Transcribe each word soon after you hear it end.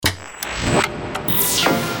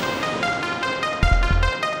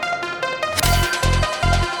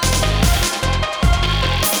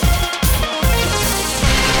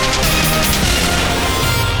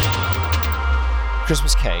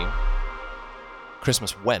Christmas came,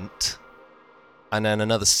 Christmas went, and then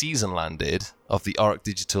another season landed of the Arc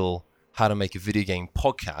Digital How to Make a Video Game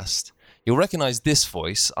podcast. You'll recognize this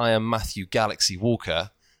voice. I am Matthew Galaxy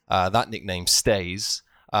Walker. That nickname stays.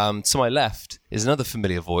 To my left is another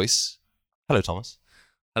familiar voice. Hello, Thomas.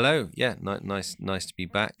 Hello. Yeah, nice to be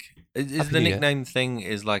back. Is the nickname thing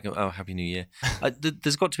is like, oh, Happy New Year.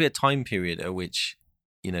 There's got to be a time period at which,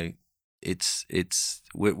 you know,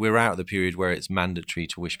 we're out of the period where it's mandatory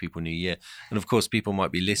to wish people New Year, and of course, people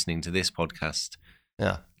might be listening to this podcast.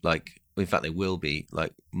 Yeah, like in fact, they will be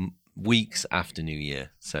like weeks after New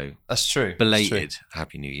Year. So that's true. Belated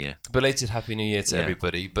Happy New Year. Belated Happy New Year to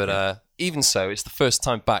everybody. But even so, it's the first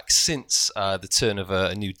time back since the turn of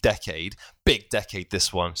a new decade. Big decade,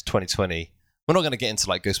 this one. It's 2020. We're not going to get into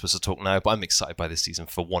like Ghostbusters talk now, but I'm excited by this season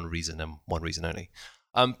for one reason and one reason only.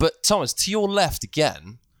 But Thomas, to your left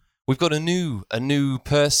again, we've got a new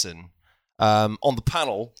person on the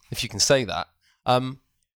panel, if you can say that.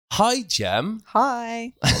 Hi, Jem.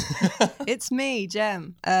 Hi. It's me,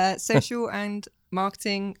 Jem, social and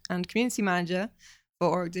marketing and community manager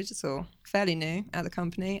for Arc Digital. Fairly new at the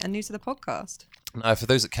company and new to the podcast. Now, for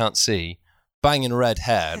those that can't see, banging red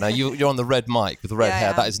hair. Now, you're on the red mic with red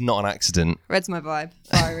hair. That is not an accident. Red's my vibe.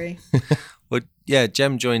 Fiery. Well, yeah,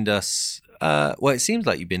 Jem joined us. Well, it seems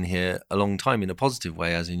like you've been here a long time in a positive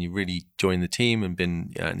way, as in you really joined the team and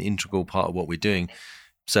been an integral part of what we're doing.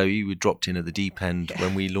 So you were dropped in at the deep end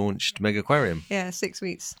when we launched Mega Aquarium. Yeah, 6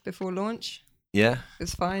 weeks before launch. Yeah. It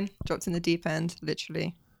was fine. Dropped in the deep end,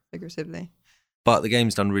 literally, figuratively. But the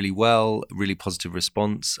game's done really well, really positive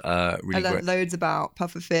response. I learned loads about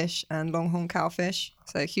pufferfish and longhorn cowfish,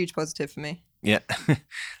 so huge positive for me. Yeah.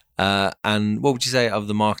 And what would you say of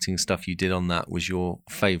the marketing stuff you did on that was your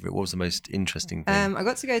favourite? What was the most interesting thing? I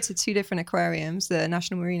got to go to 2 different aquariums, the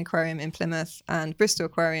National Marine Aquarium in Plymouth and Bristol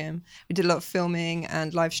Aquarium. We did a lot of filming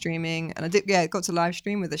and live streaming, and I got to live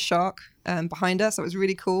stream with a shark behind us. That was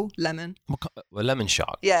really cool. Lemon. A lemon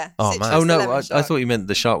shark? Yeah. Oh, man. Oh, no, I thought you meant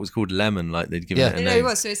the shark was called Lemon, like they'd given it a name. No, it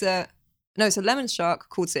was. So it's a lemon shark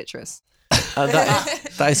called Citrus.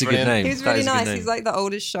 That is a good name. He was really nice. He's like the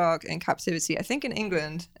oldest shark in captivity, I think in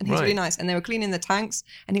England, and he's really nice. And they were cleaning the tanks,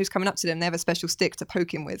 and he was coming up to them. They have a special stick to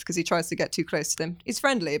poke him with because he tries to get too close to them. He's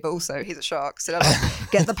friendly, but also he's a shark, so they're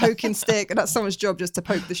like, get the poking stick, and that's someone's job, just to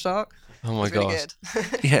poke the shark. Oh my gosh. Really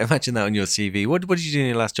good. Yeah, imagine that on your CV. What did you do in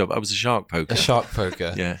your last job? I was a shark poker. A shark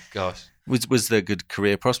poker. Yeah. Gosh. Was there a good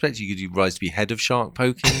career prospect? Could you rise to be head of shark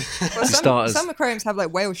poking? Well, some aquariums have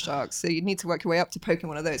like whale sharks, so you need to work your way up to poking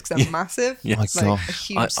one of those because they're massive. Yeah. It's like a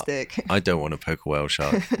huge stick. I don't want to poke a whale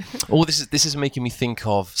shark. Oh, this is making me think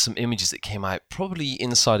of some images that came out probably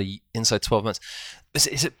inside 12 months.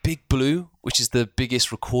 Is it Big Blue, which is the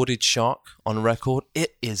biggest recorded shark on record?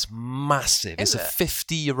 It is massive. It's a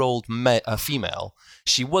 50-year-old female.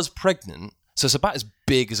 She was pregnant, so it's about as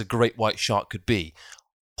big as a great white shark could be.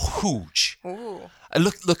 Huge. Ooh.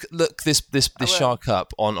 Look this shark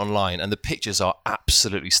up online, and the pictures are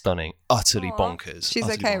absolutely stunning, utterly bonkers. She's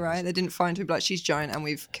utterly okay, bonkers. right? They didn't find her, like she's giant and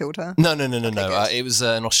we've killed her. No. It was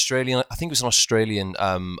an Australian. I think it was an Australian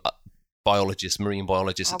marine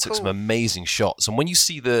biologist that took some amazing shots. And when you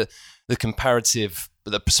see the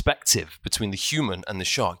perspective between the human and the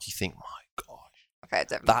shark, you think, my gosh, okay,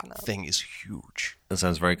 definitely that thing is huge. That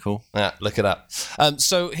sounds very cool. Yeah, look it up.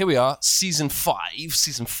 So here we are, season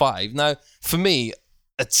 5. Now, for me,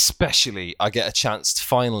 especially, I get a chance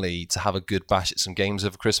finally to have a good bash at some games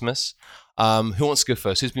over Christmas. Who wants to go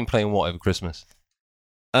first? Who's been playing what over Christmas?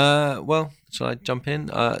 Well, shall I jump in?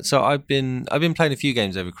 So I've been playing a few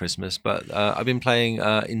games over Christmas, but I've been playing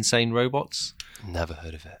Insane Robots. Never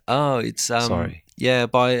heard of it. Oh, it's sorry. Yeah,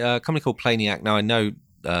 by a company called Planiac. Now I know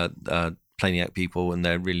Planiac people, and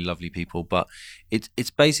they're really lovely people, but it's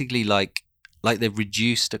basically like they've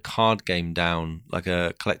reduced a card game down, like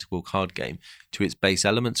a collectible card game, to its base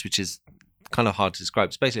elements, which is kind of hard to describe.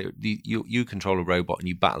 It's basically you control a robot and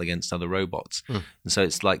you battle against other robots, and so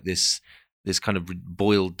it's like this kind of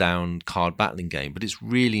boiled down card battling game, but it's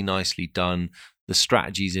really nicely done. The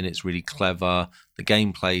strategies in it's really clever. The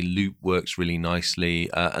gameplay loop works really nicely,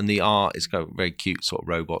 and the art is got very cute sort of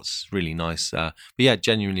robots, really nice. But yeah,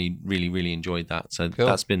 genuinely, really, really enjoyed that. So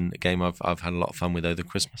That's been a game I've had a lot of fun with over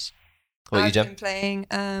Christmas. I've been playing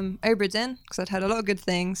Obra Dinn because I'd heard a lot of good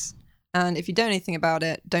things, and if you don't know anything about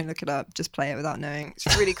it, don't look it up. Just play it without knowing.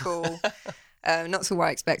 It's really cool. Not so what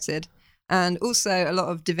I expected. And also a lot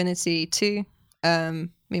of Divinity 2.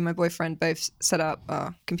 Me and my boyfriend both set up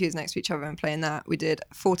our computers next to each other and playing that. We did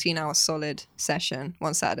a 14-hour solid session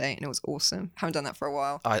one Saturday, and it was awesome. Haven't done that for a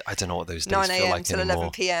while. I don't know what those days 9 feel a.m. like till anymore.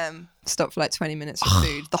 11 p.m. Stopped for like 20 minutes for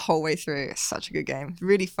food the whole way through. It's such a good game.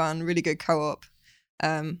 Really fun, really good co-op.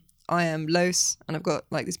 I am Los, and I've got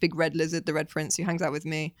like this big red lizard, the Red Prince, who hangs out with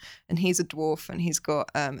me, and he's a dwarf, and he's got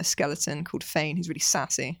a skeleton called Fane, who's really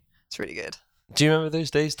sassy. It's really good. Do you remember those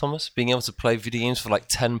days, Thomas? Being able to play video games for like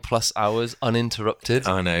 10 plus hours uninterrupted?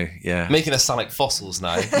 I know, yeah. Making us sound like fossils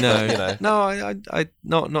now. No, you know. no, I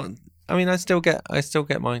not. I mean, I still get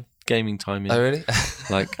my gaming time in. Oh, really?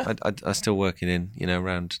 Like, I still work it in,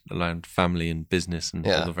 around family and business and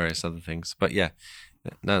all the various other things. But yeah,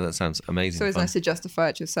 no, that sounds amazing. So it's nice to justify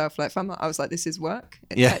it to yourself. Like, I was like, this is work.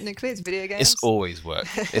 Technically, it's video games. It's always work.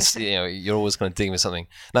 It's you're always kind of digging with something.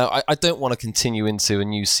 Now, I don't want to continue into a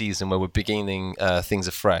new season where we're beginning things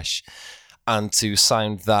afresh, and to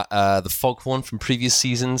sound that the foghorn from previous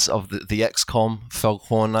seasons of the XCOM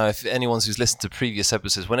foghorn. Now, if anyone who's listened to previous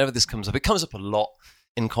episodes, whenever this comes up, it comes up a lot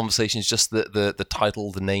in conversations. Just the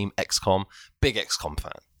title, the name XCOM. Big XCOM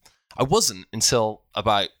fan. I wasn't until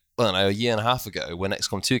about a year and a half ago when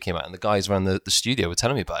XCOM 2 came out, and the guys around the studio were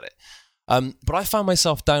telling me about it. But I found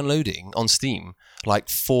myself downloading on Steam like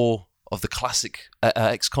 4 of the classic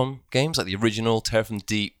XCOM games, like the original, Terror from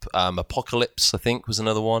Deep, Apocalypse, I think, was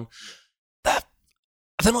another one.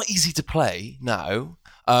 They're not easy to play now,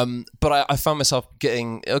 but I found myself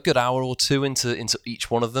getting a good hour or 2 into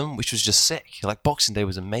each one of them, which was just sick. Like Boxing Day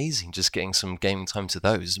was amazing, just getting some gaming time to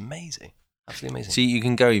those is amazing. Absolutely amazing. See, you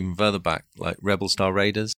can go even further back, like Rebel Star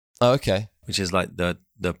Raiders. Oh, okay. Which is like the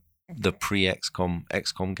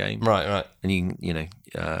pre-XCOM game. Right. And you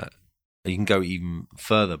can go even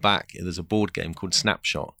further back. There's a board game called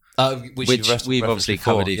Snapshot, which we've obviously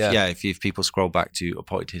covered. If people scroll back to A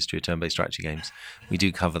Potted History of Turn-Based Strategy Games, we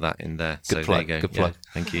do cover that in there. Good plug. There you go. Good plug.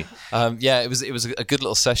 Thank you. It was a good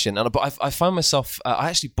little session, but I found myself. I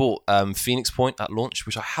actually bought Phoenix Point at launch,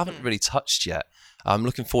 which I haven't really touched yet. I'm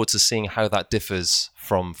looking forward to seeing how that differs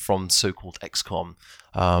from so-called XCOM,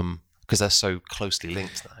 because they're so closely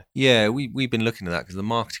linked now. Yeah, we've been looking at that because the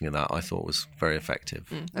marketing of that I thought was very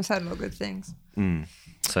effective. I've heard a lot of good things.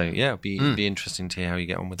 So yeah, it'd be interesting to hear how you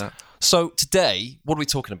get on with that. So today, what are we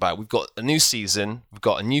talking about? We've got a new season, we've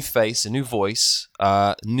got a new face, a new voice,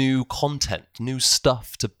 new content, new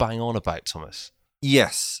stuff to bang on about, Thomas.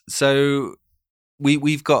 Yes. So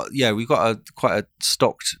we've got quite a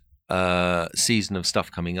stocked season of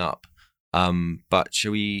stuff coming up. But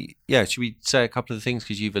should we say a couple of things,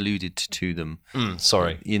 because you've alluded to them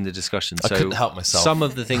sorry in the discussion. I couldn't help myself. Some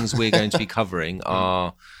of the things we're going to be covering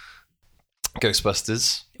are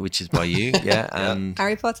Ghostbusters, which is by you, and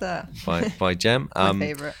Harry Potter by Jem. My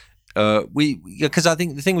favorite. Because I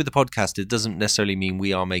think the thing with the podcast, it doesn't necessarily mean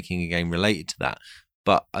we are making a game related to that,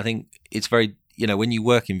 but I think it's very, when you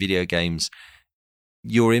work in video games,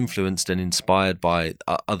 you're influenced and inspired by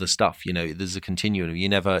other stuff. There's a continuum.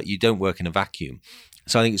 You don't work in a vacuum.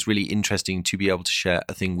 So I think it's really interesting to be able to share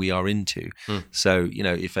a thing we are into. So,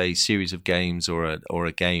 if a series of games or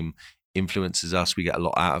a game influences us, we get a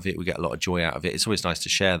lot out of it. We get a lot of joy out of it. It's always nice to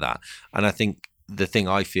share that. And I think the thing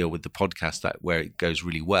I feel with the podcast, that where it goes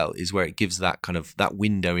really well, is where it gives that kind of that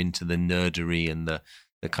window into the nerdery and the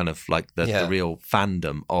kind of like the real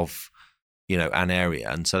fandom of an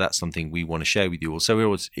area. And so that's something we want to share with you all. So we're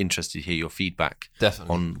always interested to hear your feedback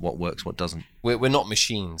on what works, what doesn't. We're not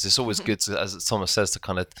machines. It's always good to, as Thomas says, to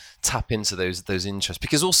kind of tap into those interests,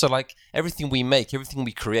 because also, like, everything we make, everything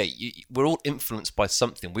we create, we're all influenced by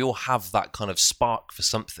something. We all have that kind of spark for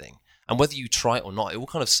something. And whether you try it or not, it all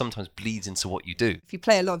kind of sometimes bleeds into what you do. If you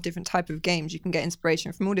play a lot of different type of games, you can get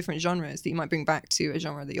inspiration from all different genres that you might bring back to a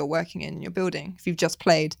genre that you're working in and you're building. If you've just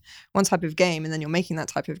played one type of game and then you're making that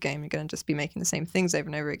type of game, you're going to just be making the same things over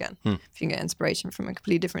and over again. If you can get inspiration from a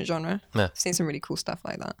completely different genre. I've seen some really cool stuff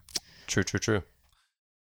like that. True.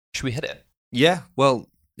 Should we hit it? Yeah. Well,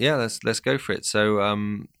 yeah, let's go for it. So,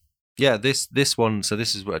 this one, so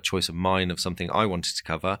this is a choice of mine of something I wanted to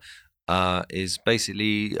cover. Is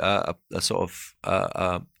basically a sort of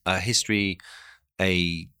a history,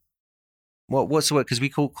 what's the word? Because we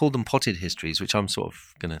call them potted histories, which I'm sort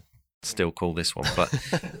of gonna still call this one. But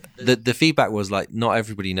the feedback was like, not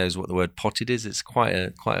everybody knows what the word potted is. It's quite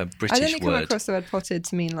a British word. I only come across the word potted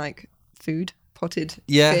to mean like food. Potted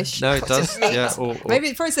fish. No, it does. Meat. Yeah, maybe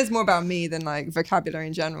it probably says more about me than like vocabulary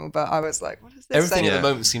in general. But I was like, what is this? Everything at the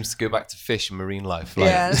moment seems to go back to fish and marine life. Like,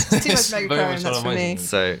 it's too much megachrome. That's for me.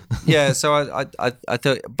 So I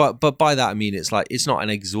thought, but by that I mean it's like it's not an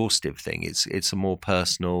exhaustive thing. It's a more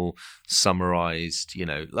personal, summarized.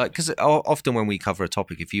 Like, because often when we cover a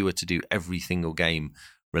topic, if you were to do every single game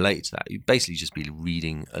related to that, you'd basically just be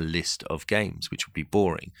reading a list of games, which would be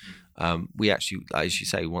boring. We actually, as you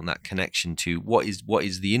say, want that connection to what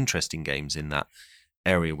is the interesting games in that.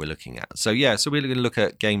 area we're looking at. So we're going to look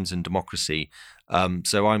at games and democracy.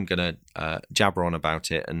 So I'm going to jabber on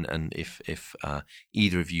about it, and if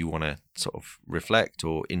either of you want to sort of reflect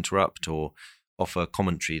or interrupt or offer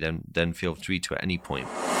commentary, then feel free to at any point.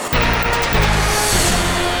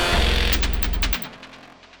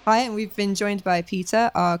 Hi, and we've been joined by Peter,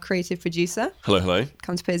 our creative producer. Hello.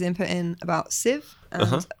 Come to put his input in about Civ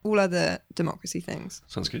and all other democracy things.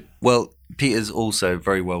 Sounds good. Well, Peter's also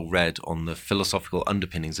very well read on the philosophical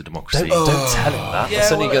underpinnings of democracy. Don't tell him that.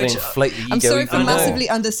 That's only going to inflate the ego. I'm sorry even for more. massively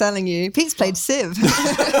underselling you. Pete's played Civ.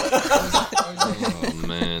 Oh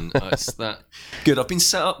man, that's that good. I've been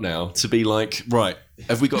set up now to be like, right,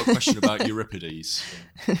 have we got a question about Euripides?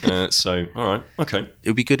 So, all right, okay. It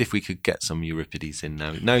would be good if we could get some Euripides in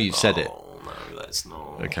now. Now you've said it. Oh no, that's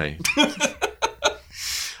not. Okay.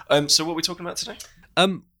 So what are we talking about today?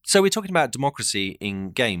 So we're talking about democracy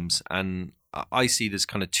in games, and I see there's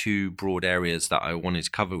kind of two broad areas that I wanted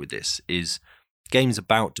to cover with this: is games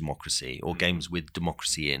about democracy or games with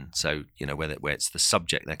democracy in. So where it's the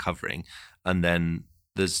subject they're covering, and then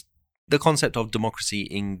there's the concept of democracy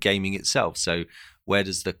in gaming itself. So where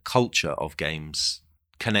does the culture of games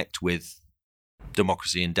connect with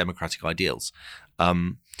democracy and democratic ideals?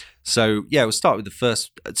 We'll start with the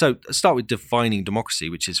first. So start with defining democracy,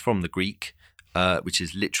 which is from the Greek. Which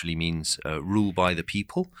literally means rule by the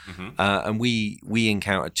people, and we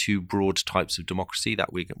encounter two broad types of democracy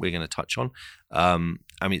that we're going to touch on.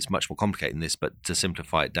 It's much more complicated than this, but to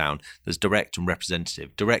simplify it down, there's direct and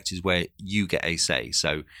representative. Direct is where you get a say.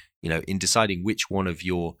 So in deciding which one of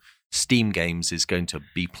your Steam games is going to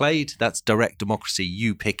be played, that's direct democracy.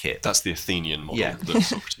 You pick it. That's the Athenian model that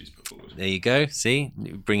Socrates put forward. There you go. See,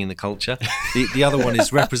 bringing the culture. The other one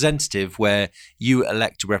is representative, where you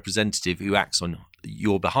elect a representative who acts on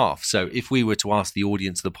your behalf. So if we were to ask the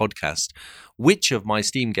audience of the podcast, which of my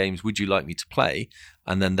Steam games would you like me to play?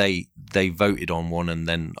 And then they voted on one, and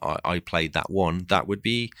then I played that one. That would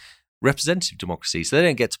be representative democracy. So they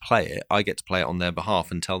don't get to play it. I get to play it on their behalf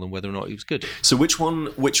and tell them whether or not it was good. So which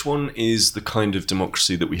one is the kind of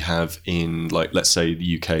democracy that we have in, like, let's say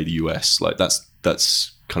the UK, the US? Like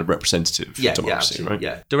that's kind of representative democracy, right?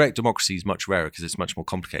 Yeah. Direct democracy is much rarer because it's much more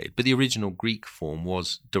complicated. But the original Greek form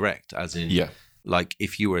was direct, as in like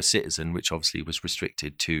if you were a citizen, which obviously was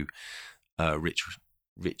restricted to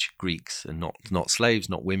rich Greeks and not slaves,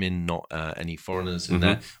 not women, not any foreigners in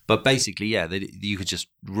there. But basically, you could just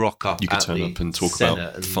rock up. You could turn up and talk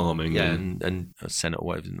about farming. And Senate or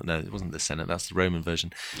whatever. No, it wasn't the Senate. That's the Roman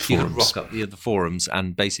version. You could rock up the forums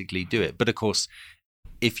and basically do it. But of course,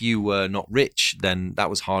 if you were not rich, then that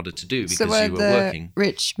was harder to do because you were working.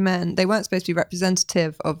 Rich men, they weren't supposed to be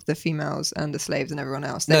representative of the females and the slaves and everyone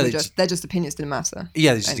else. Their just opinions didn't matter.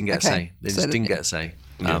 Yeah, they just didn't get a say. They just didn't get a say.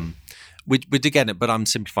 We did get it, but I'm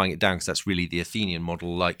simplifying it down because that's really the Athenian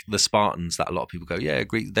model. Like the Spartans, that a lot of people go, yeah,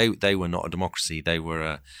 Greek. They were not a democracy. They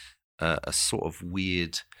were a sort of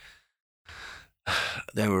weird.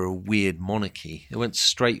 They were a weird monarchy. They weren't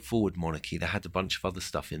straightforward monarchy. They had a bunch of other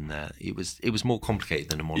stuff in there. It was more complicated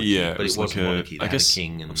than a monarchy. Yeah, but it was a monarchy. They I guess had a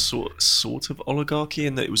king and sort of oligarchy,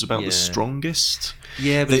 in that it was about the strongest.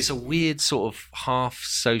 Yeah, but it's a weird sort of half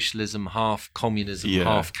socialism, half communism,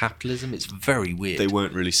 half capitalism. It's very weird. They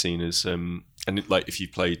weren't really seen as and like if you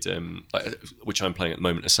played which I'm playing at the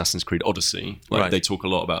moment, Assassin's Creed Odyssey, they talk a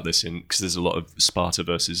lot about this because there's a lot of Sparta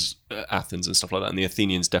versus Athens and stuff like that, and the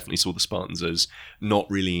Athenians definitely saw the Spartans as not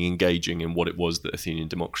really engaging in what it was that Athenian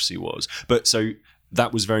democracy was. But so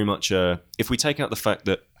that was very much if we take out the fact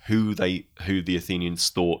that who the Athenians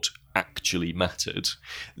thought actually mattered,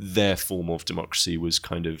 their form of democracy was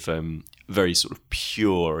kind of very sort of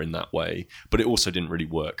pure in that way, but it also didn't really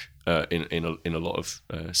work in a lot of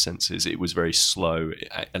senses. It was very slow,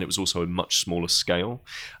 and it was also a much smaller scale,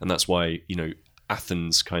 and that's why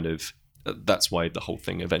Athens kind of. That's why the whole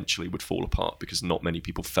thing eventually would fall apart, because not many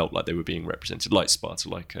people felt like they were being represented, like Sparta,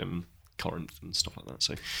 like Corinth and stuff like that.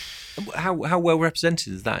 So, how well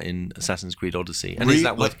represented is that in Assassin's Creed Odyssey? And is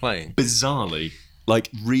that worth playing? Bizarrely,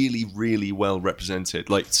 like really, really well represented.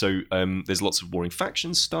 Like so, there's lots of warring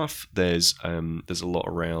faction stuff. There's a lot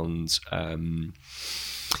around.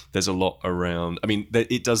 I mean,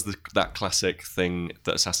 it does that classic thing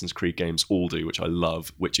that Assassin's Creed games all do, which I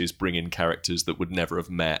love, which is bring in characters that would never have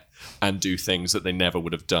met and do things that they never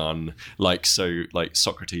would have done. Like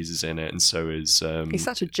Socrates is in it, and so is. He's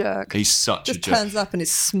such a jerk. He's such a jerk. Just turns up and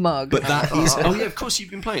is smug. But that is. Oh yeah, of course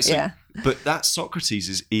you've been playing. So, but that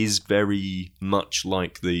Socrates is very much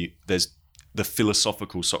like the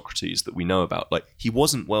philosophical Socrates that we know about. Like, he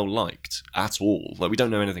wasn't well liked at all. Like, we don't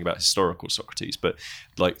know anything about historical Socrates, but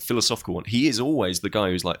like philosophical one, he is always the guy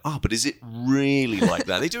who's like, but is it really like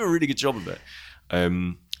that? They do a really good job of it.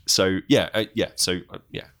 So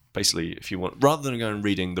basically, if you want, rather than going and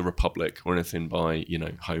reading The Republic or anything by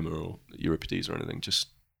Homer or Euripides or anything, just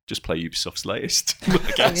play Ubisoft's latest.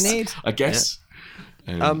 I guess.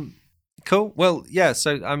 Cool. Well, yeah.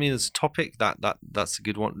 So I mean, as a topic, that's a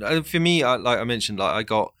good one. For me, like I mentioned,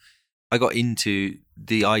 like I got into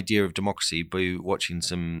the idea of democracy by watching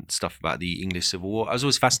some stuff about the English Civil War. I was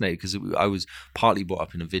always fascinated because I was partly brought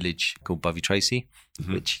up in a village called Bovey Tracy,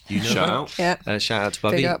 which you know. Shout out. Yeah. Shout out to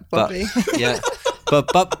Bovey. Big up, Bovey. But, yeah.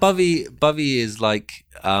 But Bovey is like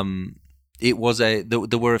it was there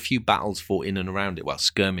were a few battles fought in and around it,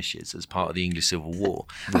 skirmishes as part of the English Civil War.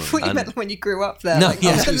 I thought you meant when you grew up there. No, like,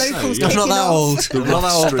 yeah, the locals I'm not that off. old. The I'm not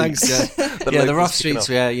that old, streets. thanks. Yeah, the rough streets.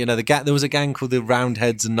 Yeah, there was a gang called the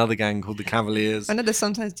Roundheads, another gang called the Cavaliers. I know there's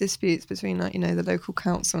sometimes disputes between the local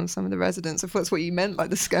council and some of the residents. I thought that's what you meant, like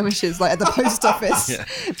the skirmishes, like at the post office,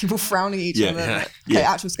 people frowning at each other. Okay,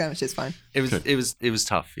 actual skirmishes, fine. It was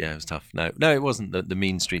tough. Yeah, it was tough. No, it wasn't the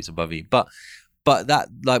mean streets of Bovey, but that,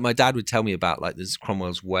 like, my dad would tell me about, like, there's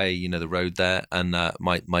Cromwell's Way, the road there, and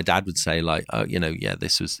my dad would say, like,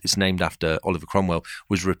 it's named after Oliver Cromwell,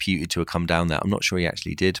 was reputed to have come down there. I'm not sure he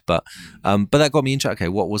actually did, but that got me into, okay,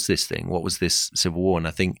 what was this thing? What was this Civil War? And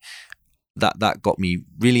I think that got me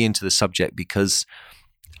really into the subject, because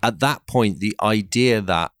at that point, the idea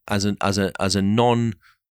that as a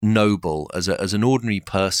non-noble, as an ordinary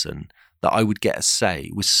person, that I would get a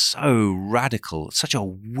say was so radical, such a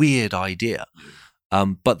weird idea.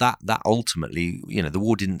 But that ultimately, the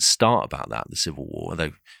war didn't start about that, the Civil War,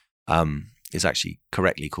 although it's actually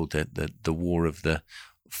correctly called the War of the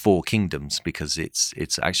Four Kingdoms, because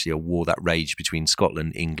it's actually a war that raged between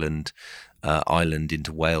Scotland, England, Ireland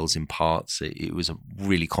into Wales in parts. It was a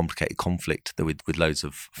really complicated conflict with loads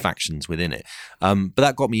of factions within it. But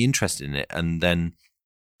that got me interested in it, and then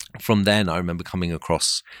from then I remember coming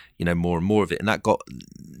across more and more of it, and that got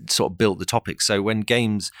sort of built the topic. So when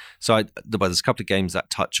games, there's a couple of games that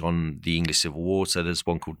touch on the English Civil War. So there's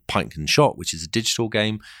one called Pike and Shot, which is a digital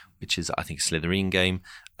game, which is, I think, a Slytherin game,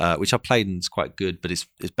 which I played and it's quite good, but it's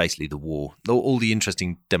basically the war. All the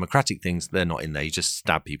interesting democratic things, they're not in there. You just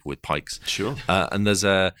stab people with pikes. Sure. And there's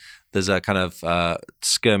a kind of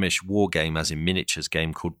skirmish war game, as in miniatures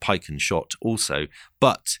game, called Pike and Shot also,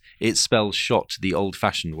 but it spells shot the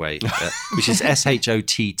old-fashioned way, which is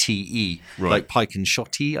SHOTTE, right. Like Pike and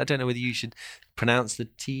Shotty. I don't know whether you should pronounce the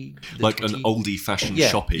T. Like an oldie-fashioned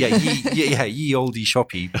shoppy. Ye oldie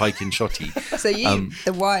shoppy, Pike and Shotty. So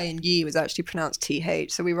the Y in ye was actually pronounced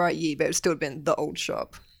TH, so we write ye, but it would still have been the old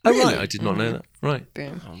shop. Oh, really? Right, I did not know that. Right.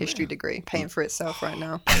 Boom. History degree, paying for itself right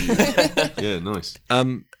now. Yeah, nice.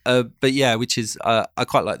 But yeah, which is, I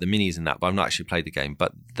quite like the minis in that, but I've not actually played the game,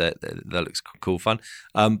 but that looks cool fun.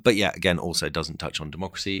 But yeah, again, also doesn't touch on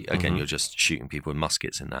democracy. Again, you're just shooting people with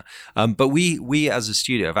muskets in that. But we as a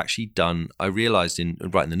studio have actually done, I realised in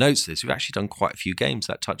writing the notes to this, we've actually done quite a few games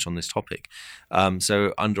that touch on this topic.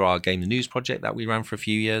 So under our Game the News project that we ran for a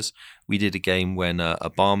few years, we did a game when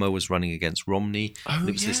Obama was running against Romney.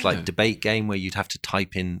 It was this like debate game where you'd have to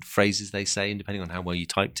type in phrases they say, and depending on how well you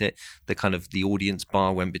typed it, the audience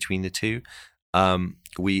bar went between the two.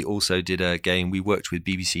 We also did a game. We worked with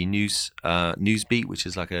BBC News, Newsbeat, which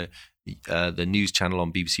is like the news channel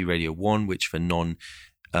on BBC Radio 1, which for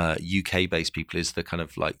non-UK based people is the kind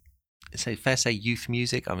of like, fair say youth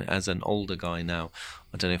music. I mean, as an older guy now,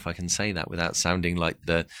 I don't know if I can say that without sounding like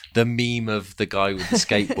the meme of the guy with the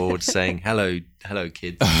skateboard saying hello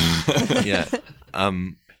kids. Yeah.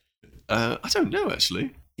 I don't know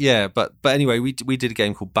actually. Yeah, but anyway, we did a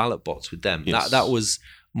game called Ballot Bots with them. Yes. That was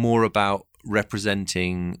more about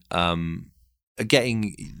representing,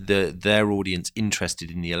 getting their audience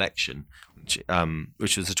interested in the election,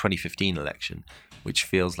 which was the 2015 election, which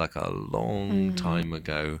feels like a long time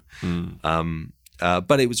ago.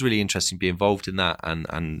 But it was really interesting to be involved in that, and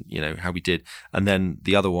how we did. And then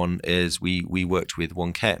the other one is we worked with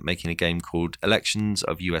Wonket making a game called Elections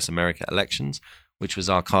of US America Elections, which was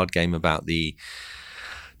our card game about the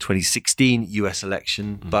 2016 US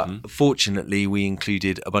election. But fortunately, we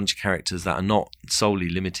included a bunch of characters that are not solely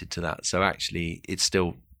limited to that. So actually, it's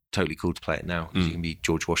still totally cool to play it now. You can be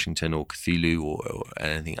George Washington or Cthulhu or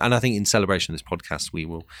anything. And I think in celebration of this podcast, we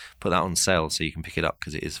will put that on sale so you can pick it up,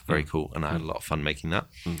 because it is very cool. And I had a lot of fun making that.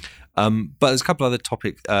 But there's a couple other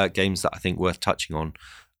topic games that I think worth touching on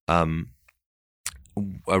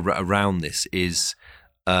around this is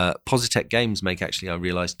Positech Games make, actually, I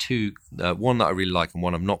realised, two, one that I really like and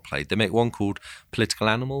one I've not played. They make one called Political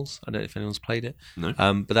Animals. I don't know if anyone's played it. No.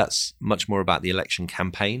 But that's much more about the election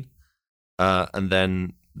campaign. And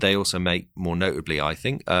then They also make, more notably, I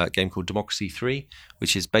think, a game called Democracy 3,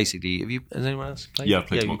 which is basically... Has anyone else played? Yeah, I've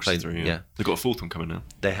played Democracy 3, yeah. They've got a fourth one coming now.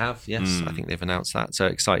 They have, yes. I think they've announced that, so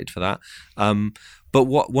excited for that. But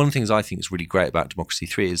one of the things I think is really great about Democracy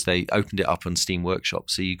 3 is they opened it up on Steam Workshop,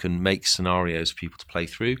 so you can make scenarios for people to play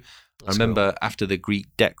through. I remember after the Greek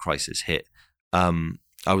debt crisis hit,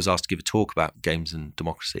 I was asked to give a talk about games and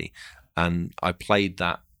democracy, and I played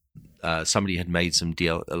that. Somebody had made some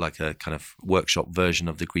deal, like a kind of workshop version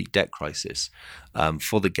of the Greek debt crisis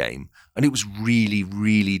for the game, and it was really,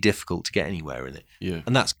 really difficult to get anywhere in it. Yeah.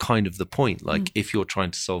 And that's kind of the point. Like, if you're trying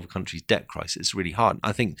to solve a country's debt crisis, it's really hard.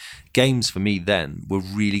 I think games for me then were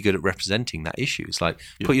really good at representing that issue. It's like,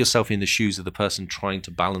 put yourself in the shoes of the person trying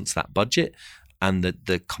to balance that budget and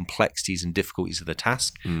the complexities and difficulties of the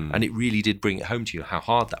task. And it really did bring it home to you how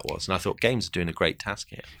hard that was. And I thought games are doing a great task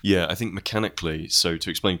here. Yeah, I think mechanically, so to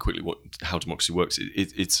explain quickly how democracy works,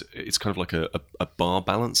 it's kind of like a bar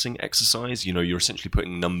balancing exercise. You know, you're essentially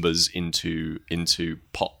putting numbers into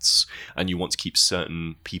pots, and you want to keep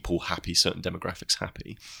certain people happy, certain demographics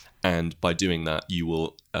happy. And by doing that, you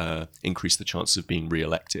will increase the chances of being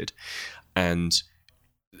re-elected. And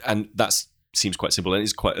that's seems quite simple, and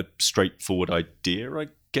it's quite a straightforward idea, I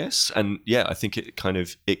guess. And yeah, I think it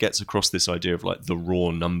gets across this idea of like the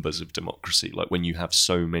raw numbers of democracy. Like when you have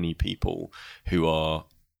so many people who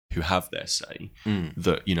have their say,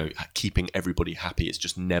 that, you know, keeping everybody happy is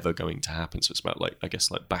just never going to happen. So it's about, like, I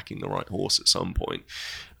guess, like backing the right horse at some point.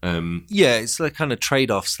 Yeah, it's the kind of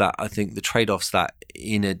trade-offs that I think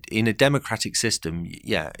in a democratic system,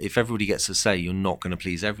 if everybody gets a say, you're not going to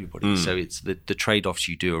please everybody. So it's the trade-offs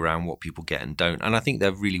you do around what people get and don't. And I think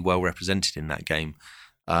they're really well represented in that game.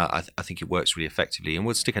 I think it works really effectively, and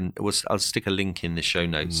I'll stick a link in the show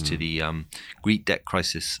notes to the Greek debt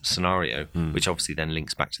crisis scenario, which obviously then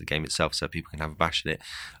links back to the game itself, so people can have a bash at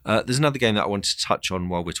it. There's another game that I wanted to touch on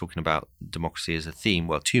while we're talking about democracy as a theme.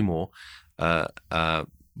 Well, two more.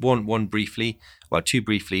 One briefly. Well, two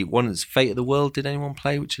briefly. One is Fate of the World. Did anyone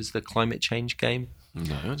play? Which is the climate change game.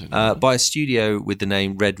 No, I didn't know. By a studio with the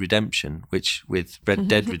name Red Redemption, which with Red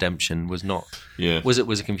Dead Redemption was not. Yeah. Was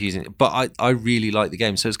a confusing. But I really like the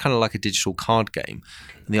game. So it's kind of like a digital card game,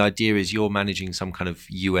 and the idea is you're managing some kind of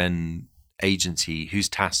UN agency who's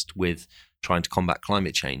tasked with trying to combat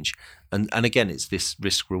climate change. And again, it's this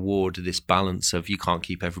risk reward, this balance of you can't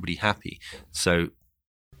keep everybody happy. So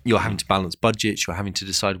you're having to balance budgets, you're having to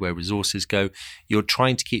decide where resources go. You're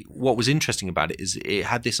trying to keep... What was interesting about it is it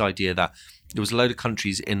had this idea that there was a load of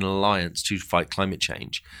countries in an alliance to fight climate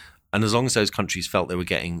change. And as long as those countries felt they were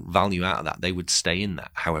getting value out of that, they would stay in that,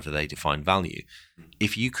 however they define value.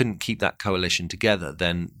 If you couldn't keep that coalition together,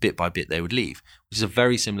 then bit by bit they would leave, which is a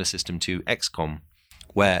very similar system to XCOM,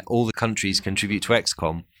 where all the countries contribute to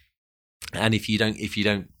XCOM. And if you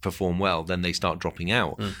don't perform well, then they start dropping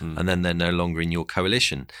out, and then they're no longer in your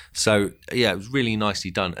coalition. So yeah, it was really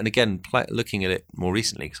nicely done. And again, looking at it more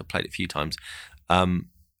recently, because I've played it a few times,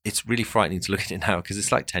 it's really frightening to look at it now because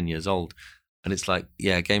it's like 10 years old, and it's like,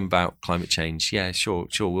 yeah, a game about climate change. Yeah, sure,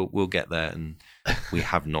 we'll get there, and we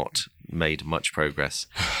have not made much progress.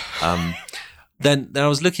 Then I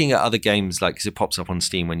was looking at other games, like, because it pops up on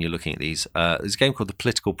Steam when you're looking at these. There's a game called The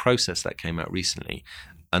Political Process that came out recently.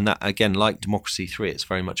 And that, again, like Democracy 3, it's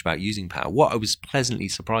very much about using power. What I was pleasantly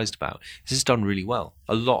surprised about is it's done really well.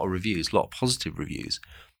 A lot of reviews, a lot of positive reviews.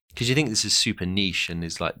 Because you think this is super niche and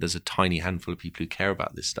is like there's a tiny handful of people who care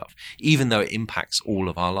about this stuff, even though it impacts all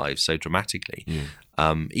of our lives so dramatically.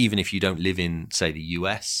 Even if you don't live in, say, the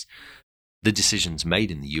US, the decisions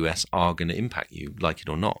made in the US are going to impact you, like it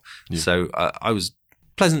or not. So I was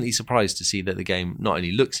pleasantly surprised to see that the game not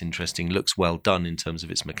only looks interesting, looks well done in terms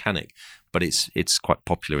of its mechanic, but it's quite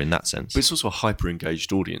popular in that sense. But it's also a hyper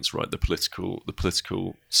engaged audience, right? The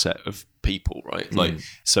political set of people, right? Like,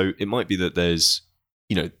 so it might be that there's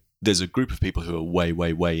a group of people who are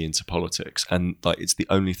way into politics, and like it's the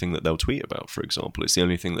only thing that they'll tweet about, for example. It's the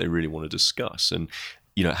only thing they really want to discuss, and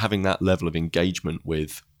having that level of engagement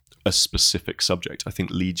with a specific subject, I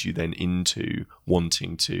think leads you then into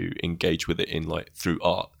wanting to engage with it in like through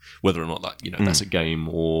art, whether or not that that's a game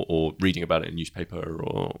or reading about it in a newspaper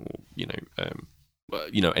or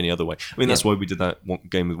any other way. I mean, that's why we did that one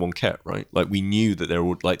game with Wonket, right? Like we knew that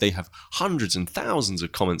they have hundreds and thousands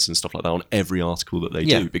of comments and stuff like that on every article that they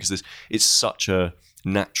do, because it's such a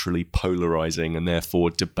naturally polarizing and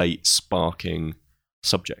therefore debate sparking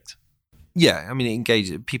subject. Yeah, I mean,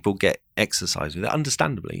 people get exercise with it,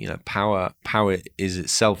 understandably. Power is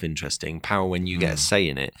itself interesting. Power, when you get a say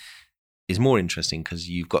in it, is more interesting because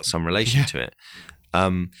you've got some relation to it.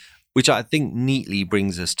 Which I think neatly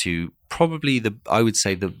brings us to probably I would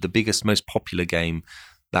say the biggest, most popular game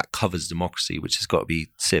that covers democracy, which has got to be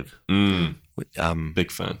Civ.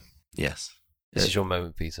 Big fan. Yes. This is your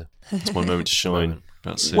moment, Peter. It's my moment to shine.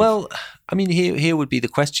 About Civ. Well, I mean, here would be the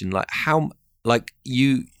question: like, how, like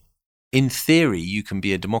you, in theory, you can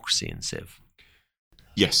be a democracy in Civ.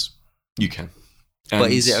 Yes, you can.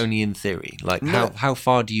 But is it only in theory? Like, No. how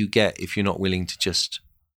far do you get if you're not willing to just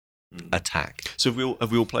attack? So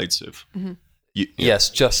have we all played Civ? Mm-hmm.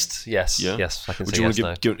 Yes, yes. Yeah? Yes, I can Would say you yes,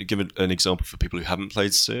 want to give an example for people who haven't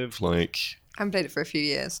played Civ? Like, I haven't played it for a few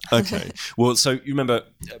years. okay. Well, so you remember,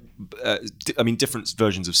 I mean, different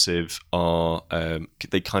versions of Civ are,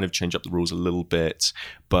 they kind of change up the rules a little bit,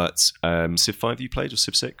 but Civ 5 you played, or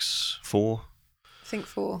Civ 6, 4? I think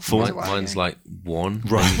 4. Mine's like 1,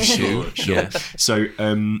 Right, maybe 2. sure. Yeah. So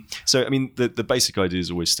I mean, the basic idea has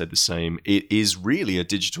always stayed the same. It is really a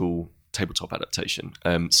digital tabletop adaptation.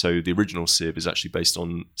 So the original Civ is actually based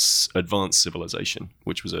on Advanced Civilization,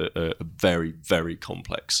 which was a very, very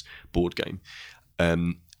complex board game.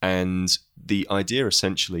 And the idea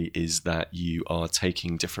essentially is that you are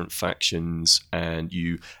taking different factions and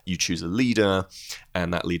you choose a leader,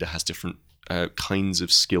 and that leader has different kinds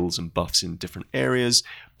of skills and buffs in different areas.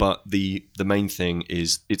 But the main thing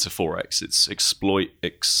is it's a 4X. It's exploit,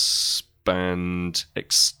 expand,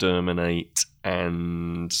 exterminate,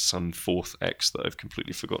 and some 4th X that I've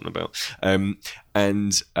completely forgotten about.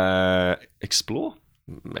 And explore,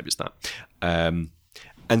 maybe it's that.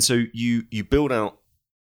 And so you build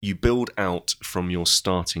out from your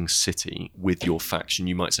starting city with your faction.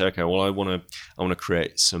 You might say, okay, well, I want to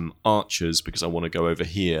create some archers because I want to go over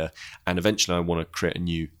here, and eventually I want to create a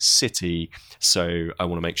new city. So I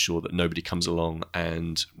want to make sure that nobody comes along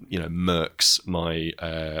and murks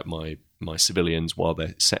my civilians while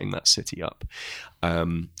they're setting that city up.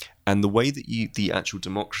 And the way that the actual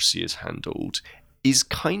democracy is handled is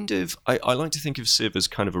kind of, I like to think of Civ as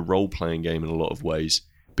kind of a role-playing game in a lot of ways,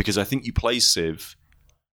 because I think you play Civ,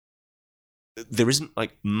 there isn't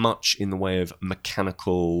like much in the way of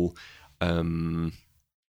mechanical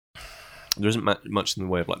there isn't much in the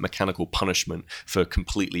way of like mechanical punishment for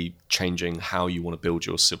completely changing how you want to build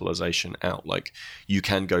your civilization out. Like, you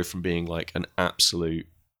can go from being like an absolute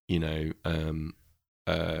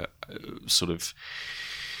sort of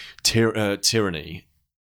tyranny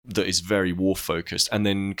that is very war focused, and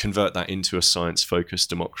then convert that into a science focused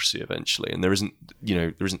democracy eventually. And there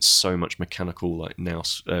isn't so much mechanical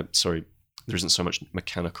there isn't so much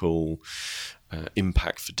mechanical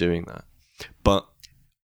impact for doing that. But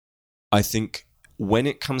I think when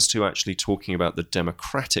it comes to actually talking about the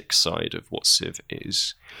democratic side of what Civ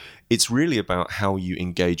is, it's really about how you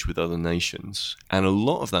engage with other nations. And a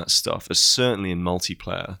lot of that stuff, certainly in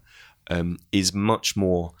multiplayer, is much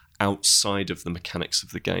more outside of the mechanics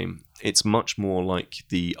of the game. It's much more like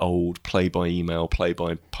the old play by email, play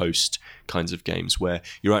by post kinds of games, where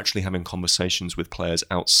you're actually having conversations with players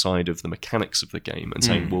outside of the mechanics of the game and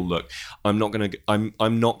saying, well, look, I'm not going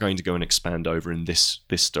to go and expand over in this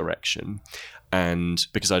direction, and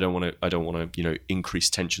because I don't want to increase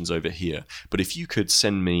tensions over here. But if you could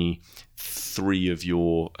send me 3 of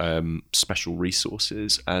your special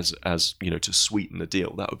resources as to sweeten the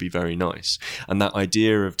deal, that would be very nice. And that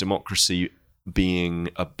idea of democracy being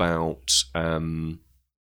about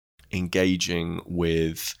engaging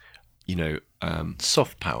with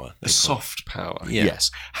soft power. Soft power, yeah.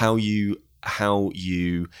 Yes. How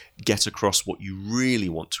you get across what you really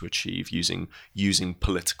want to achieve using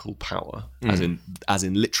political power, as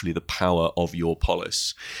in literally the power of your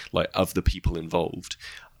polis, like of the people involved.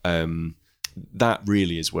 That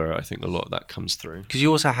really is where I think a lot of that comes through. Because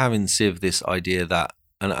you also have in Civ this idea that,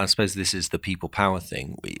 and I suppose this is the people power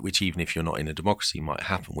thing, which even if you're not in a democracy might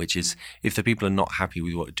happen, which is if the people are not happy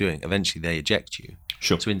with what you're doing, eventually they eject you.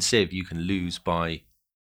 Sure. So in Civ, you can lose by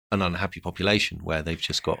an unhappy population where they've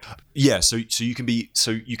just got... Yeah, so you can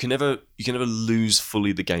never lose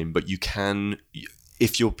fully the game, but you can...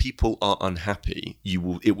 If your people are unhappy,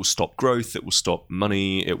 it will stop growth, it will stop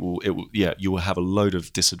money, you will have a load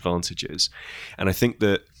of disadvantages. And I think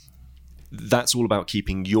that's all about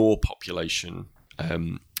keeping your population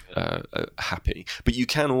happy. But you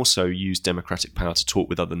can also use democratic power to talk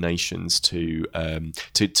with other nations to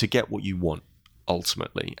get what you want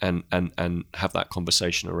ultimately, and have that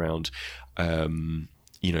conversation around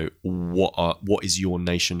what is your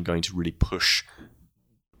nation going to really push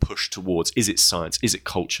towards. Is it science? Is it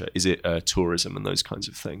culture? Is it tourism and those kinds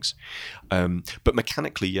of things? But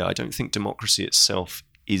mechanically, I don't think democracy itself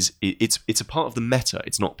it's a part of the meta.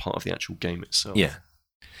 It's not part of the actual game itself. Yeah.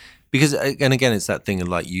 Because, and again, it's that thing of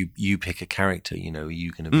like you pick a character, are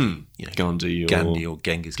you going to be Gandhi or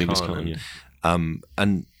Genghis Khan. yeah.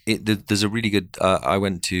 And there's a really good. I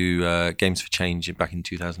went to Games for Change back in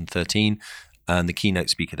 2013, and the keynote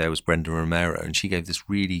speaker there was Brenda Romero, and she gave this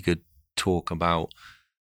really good talk about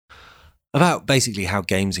basically how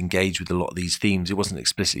games engage with a lot of these themes. It wasn't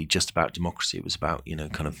explicitly just about democracy. It was about,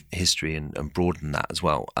 kind of history and broaden that as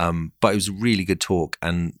well. But it was a really good talk.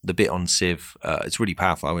 And the bit on Civ, it's really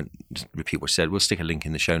powerful. I won't just repeat what she said. We'll stick a link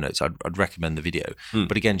in the show notes. I'd recommend the video.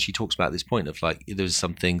 But again, she talks about this point of like, there's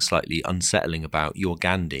something slightly unsettling about you're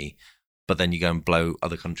Gandhi, but then you go and blow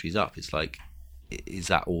other countries up. It's like, is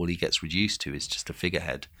that all he gets reduced to? Is just a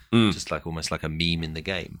figurehead, just like almost like a meme in the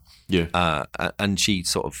game. Yeah. And she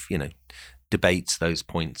sort of, debates those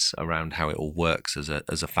points around how it all works as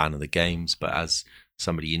a fan of the games, but as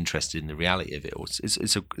somebody interested in the reality of it,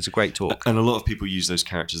 it's a great talk. And a lot of people use those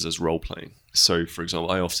characters as role playing. So, for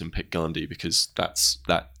example, I often pick Gandhi because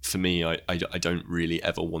that for me. I don't really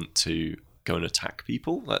ever want to go and attack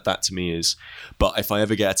people. That to me is. But if I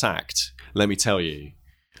ever get attacked, let me tell you.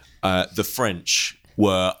 The French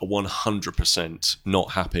were 100%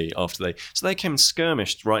 not happy after they came and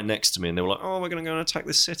skirmished right next to me, and they were like, oh, we're going to go and attack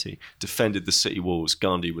this city. Defended the city walls.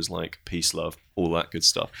 Gandhi was like, peace, love, all that good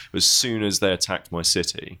stuff. But as soon as they attacked my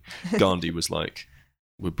city, Gandhi was like,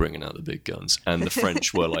 we're bringing out the big guns. And the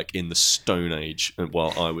French were like in the Stone Age,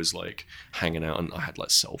 while I was like hanging out, and I had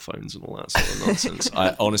like cell phones and all that sort of nonsense.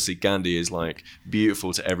 Honestly, Gandhi is like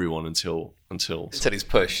beautiful to everyone until he's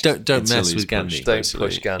pushed. Don't mess with Gandhi. Don't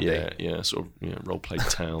push Gandhi. Yeah, sort of role play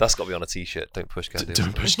town. That's got to be on a t-shirt. Don't push Gandhi.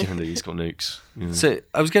 Don't push Gandhi. He's got nukes. Yeah. So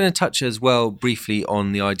I was going to touch as well briefly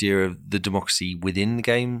on the idea of the democracy within the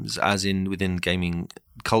games, as in within gaming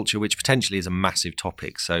culture, which potentially is a massive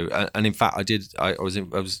topic. So, and in fact, I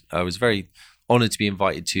was very honoured to be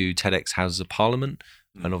invited to TEDx Houses of Parliament,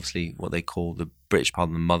 and obviously what they call the British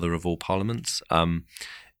Parliament, the mother of all parliaments. And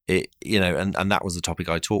that was the topic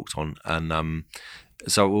I talked on, and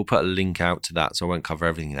so we'll put a link out to that. So I won't cover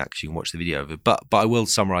everything in that because you can watch the video of it, but I will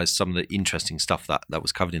summarise some of the interesting stuff that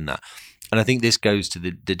was covered in that. And I think this goes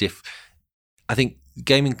to I think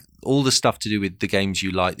gaming, all the stuff to do with the games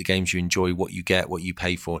you like, the games you enjoy, what you get, what you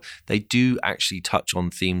pay for, they do actually touch on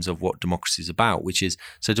themes of what democracy is about, which is,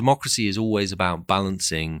 so democracy is always about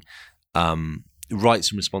balancing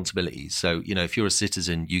rights and responsibilities. So, if you're a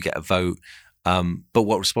citizen, you get a vote, but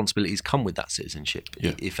what responsibilities come with that citizenship,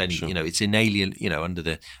 if any? Sure. It's inalienable. Under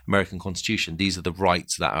the American Constitution, these are the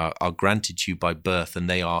rights that are granted to you by birth, and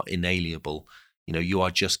they are inalienable. You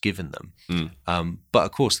are just given them. But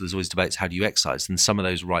of course, there's always debates, how do you exercise? And some of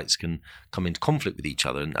those rights can come into conflict with each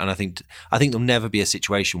other. And I think there'll never be a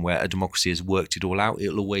situation where a democracy has worked it all out.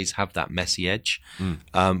 It'll always have that messy edge,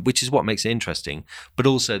 which is what makes it interesting. But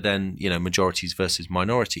also then, majorities versus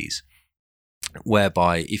minorities,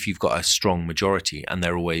 whereby if you've got a strong majority and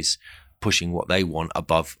they're always pushing what they want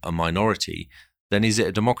above a minority, then is it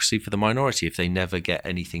a democracy for the minority if they never get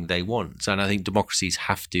anything they want? So, and I think democracies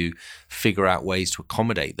have to figure out ways to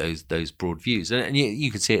accommodate those broad views. And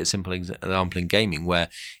you can see it as a simple example in gaming, where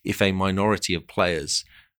if a minority of players,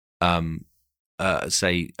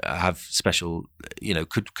 say, have special,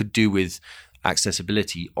 could do with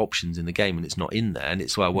accessibility options in the game, and it's not in there, and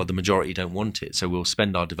it's well, the majority don't want it, so we'll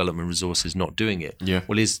spend our development resources not doing it.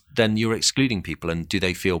 Well, then you're excluding people, and do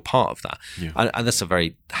they feel part of that? And that's a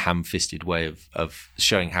very ham-fisted way of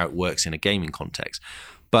showing how it works in a gaming context.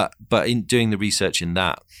 But in doing the research in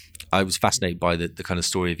that, I was fascinated by the kind of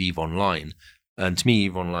story of EVE Online. And to me,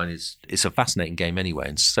 EVE Online it's a fascinating game anyway,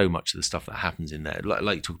 and so much of the stuff that happens in there,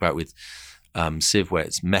 like you talk about with Civ, where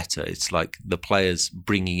it's meta, it's like the players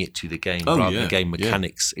bringing it to the game rather than game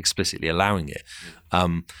mechanics explicitly allowing it.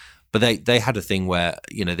 But they had a thing where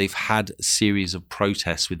they've had a series of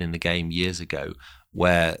protests within the game years ago,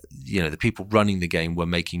 where the people running the game were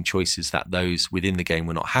making choices that those within the game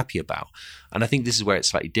were not happy about. And I think this is where it's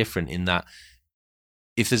slightly different, in that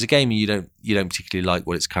if there's a game and you don't particularly like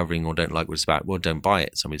what it's covering or don't like what it's about, well, don't buy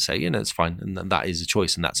it. Somebody would say, it's fine, and that is a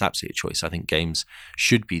choice, and that's absolutely a choice. I think games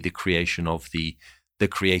should be the creation of the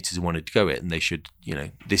creators who wanted to go it, and they should,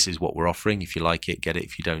 this is what we're offering. If you like it, get it.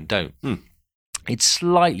 If you don't. It's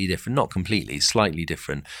slightly different, not completely, slightly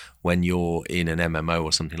different when you're in an MMO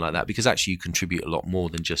or something like that, because actually you contribute a lot more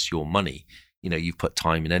than just your money. You've put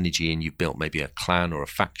time and energy, and you've built maybe a clan or a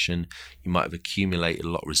faction. You might have accumulated a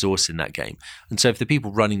lot of resource in that game. And so if the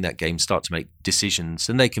people running that game start to make decisions,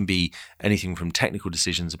 and they can be anything from technical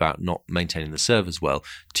decisions about not maintaining the servers well,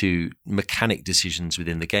 to mechanic decisions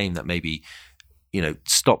within the game that maybe,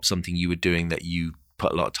 stop something you were doing that you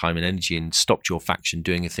put a lot of time and energy in, stopped your faction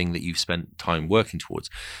doing a thing that you've spent time working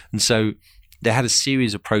towards. And so they had a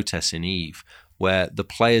series of protests in EVE where the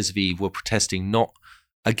players of EVE were protesting not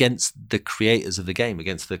against the creators of the game,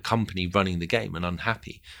 against the company running the game, and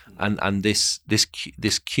unhappy. And this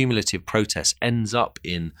cumulative protest ends up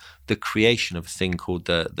in the creation of a thing called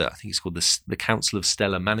I think it's called the Council of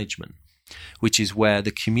Stellar Management, which is where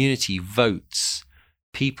the community votes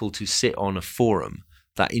people to sit on a forum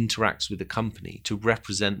that interacts with the company to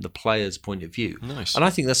represent the player's point of view. Nice. And I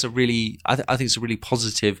think that's I think it's a really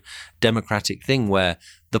positive democratic thing where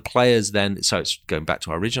the players then, so it's going back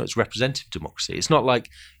to our original, it's representative democracy. It's not like,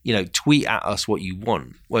 tweet at us what you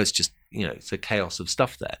want. Well, it's just, it's a chaos of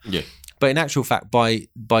stuff there. Yeah. But in actual fact, by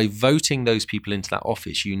voting those people into that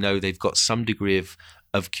office, they've got some degree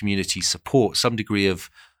of community support, some degree of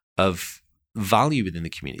value within the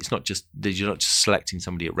community. It's not just, you're not just selecting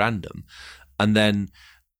somebody at random. And then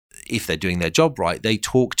if they're doing their job right, they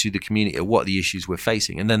talk to the community of what are the issues we're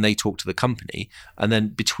facing, and then they talk to the company. And then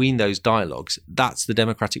between those dialogues, that's the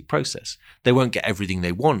democratic process. They won't get everything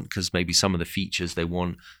they want because maybe some of the features they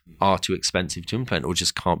want are too expensive to implement or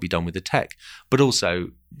just can't be done with the tech. But also,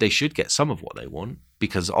 they should get some of what they want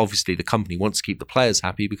because obviously the company wants to keep the players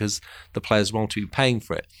happy because the players want to be paying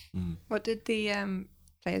for it. What did the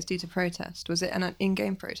players do to protest? Was it an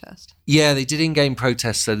in-game protest? Yeah, they did in-game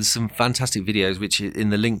protests. So there's some fantastic videos, which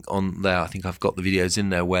in the link on there, I think I've got the videos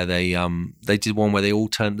in there where they did one where they all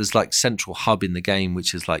turned. There's like central hub in the game,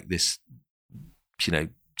 which is like this,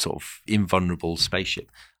 sort of invulnerable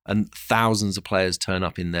spaceship, and thousands of players turn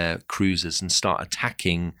up in their cruisers and start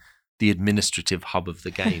attacking the administrative hub of the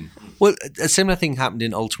game. Well, a similar thing happened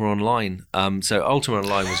in Ultima Online. So Ultima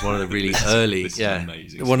Online was one of the really early,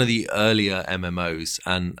 one of the earlier MMOs,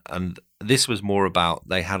 and this was more about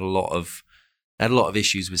they had a lot of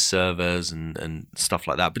issues with servers and stuff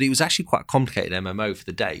like that. But it was actually quite a complicated MMO for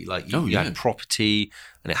the day. Like you had property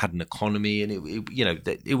and it had an economy, and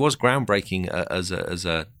it was groundbreaking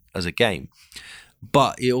as a game.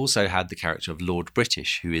 But it also had the character of Lord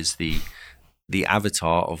British, who is the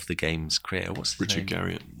avatar of the game's creator. What's his Richard name?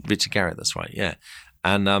 Garriott. Richard Garriott, that's right, yeah.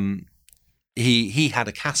 And he had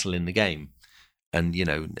a castle in the game, and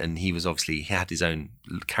and he had his own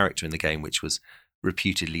character in the game, which was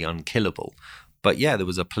reputedly unkillable. But yeah, there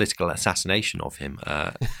was a political assassination of him.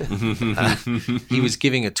 He was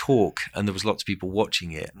giving a talk, and there was lots of people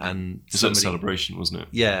watching it. And it was a celebration, wasn't it?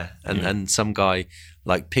 Yeah, and some guy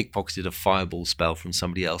like pickpocketed a fireball spell from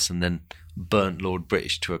somebody else, and then burnt Lord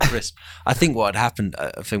British to a crisp. I think what had happened,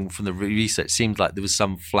 I think from the research, seemed like there was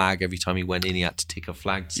some flag every time he went in. He had to tick a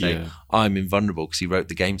flag to say, "I'm invulnerable," because he wrote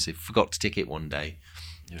the game, so he forgot to tick it one day.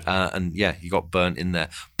 He got burnt in there.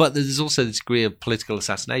 But there's also this degree of political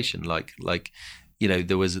assassination, like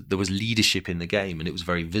there was leadership in the game, and it was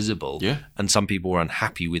very visible. Yeah. And some people were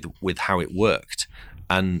unhappy with how it worked,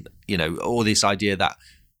 and all this idea that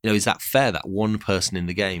is that fair that one person in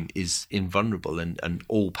the game is invulnerable and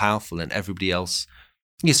all powerful, and everybody else.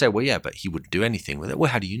 You say, well, yeah, but he wouldn't do anything with it. Well,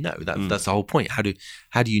 how do you know? That's the whole point. How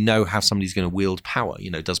do you know how somebody's going to wield power?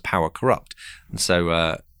 Does power corrupt? And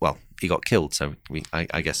so, he got killed. So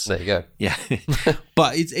I guess there you go. Yeah,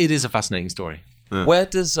 but it is a fascinating story. Yeah. Where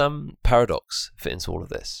does Paradox fit into all of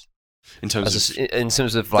this? In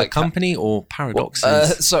terms of like the company or Paradox?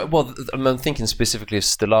 I'm thinking specifically of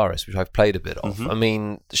Stellaris, which I've played a bit of. I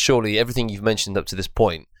mean, surely everything you've mentioned up to this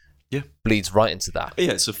point bleeds right into that.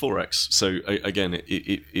 Yeah, it's a 4X. So again,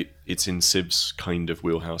 it's in Sib's kind of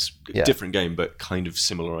wheelhouse. Different game, but kind of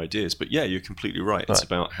similar ideas. But yeah, you're completely right. It's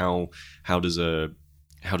about how does an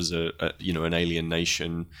alien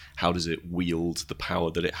nation, how does it wield the power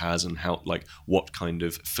that it has, and what kind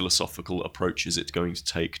of philosophical approach is it going to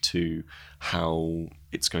take to how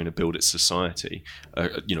it's going to build its society,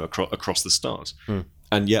 across the stars.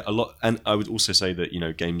 And a lot. And I would also say that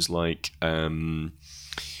games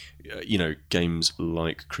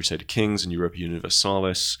like Crusader Kings and Europa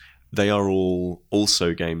Universalis, they are all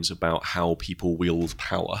also games about how people wield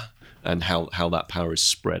power. And how that power is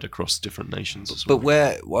spread across different nations as well. But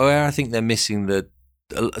where I think they're missing a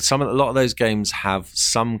lot of those games have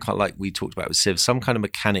some kind, like we talked about with Civ, some kind of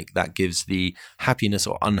mechanic that gives the happiness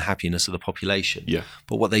or unhappiness of the population. Yeah.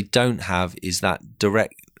 But what they don't have is that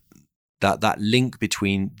direct that link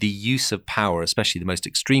between the use of power, especially the most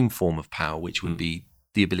extreme form of power, which would be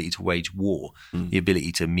the ability to wage war, the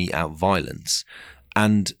ability to mete out violence,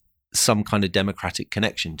 and some kind of democratic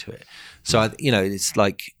connection to it. So it's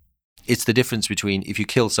like. It's the difference between if you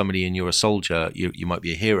kill somebody and you're a soldier, you might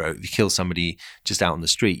be a hero. If you kill somebody just out on the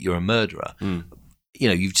street, you're a murderer.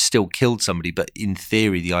 You've still killed somebody, but in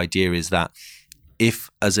theory, the idea is that if,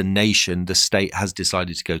 as a nation, the state has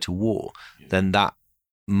decided to go to war, then that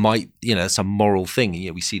might, it's a moral thing.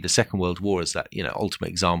 We see the Second World War as that, ultimate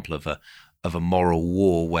example of of a moral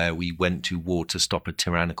war where we went to war to stop a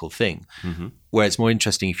tyrannical thing. Where it's more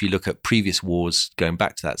interesting if you look at previous wars going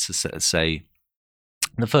back to that, so say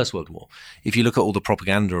the First World War. If you look at all the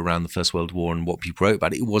propaganda around the First World War and what people wrote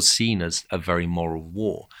about it, it was seen as a very moral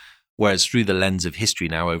war. Whereas through the lens of history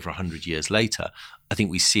now, over 100 years later, I think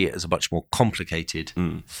we see it as a much more complicated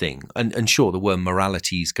thing. And sure, there were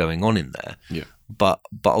moralities going on in there. But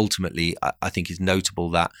ultimately, I think it's notable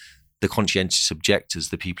that the conscientious objectors,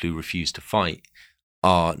 the people who refuse to fight,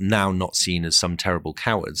 are now not seen as some terrible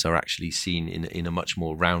cowards, are actually seen in a much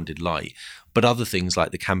more rounded light. But other things like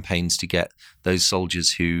the campaigns to get those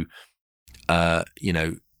soldiers who,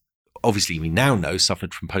 obviously we now know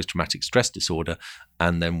suffered from post-traumatic stress disorder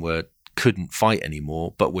and then couldn't fight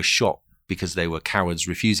anymore, but were shot because they were cowards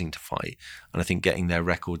refusing to fight. And I think getting their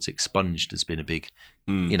records expunged has been a big,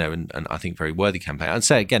 and I think very worthy campaign. I'd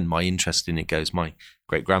say, again, my interest in it goes, my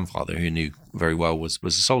great-grandfather, who knew very well, was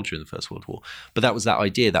a soldier in the First World War. But that was that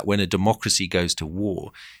idea that when a democracy goes to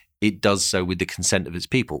war, it does so with the consent of its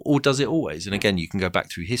people. Or does it always? And again, you can go back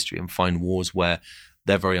through history and find wars where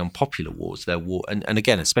they're very unpopular wars. They're war, and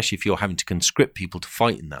again, especially if you're having to conscript people to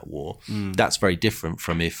fight in that war, that's very different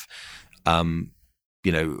from if,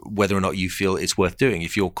 whether or not you feel it's worth doing.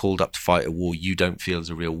 If you're called up to fight a war you don't feel is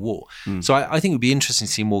a real war. So I think it would be interesting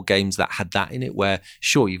to see more games that had that in it, where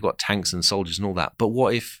sure, you've got tanks and soldiers and all that, but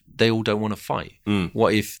what if they all don't want to fight?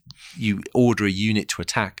 What if you order a unit to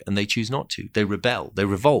attack and they choose not to? They rebel, they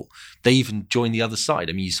revolt, they even join the other side.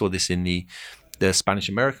 I mean, you saw this in the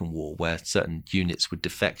Spanish-American War, where certain units would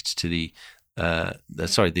defect to the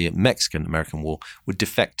Mexican-American War would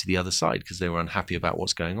defect to the other side because they were unhappy about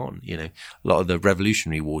what's going on. A lot of the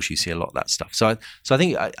Revolutionary Wars, you see a lot of that stuff. So I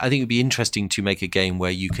think it'd be interesting to make a game where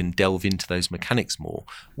you can delve into those mechanics more,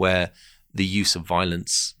 where the use of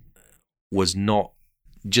violence was not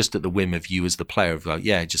just at the whim of you as the player of like,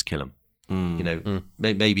 yeah, just kill them.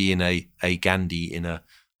 Maybe in a Gandhi in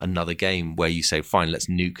another game where you say, fine, let's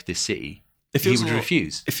nuke this city. He would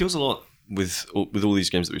refuse. It feels a lot with all these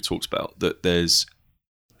games that we've talked about that there's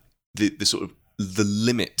the sort of the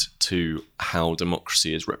limit to how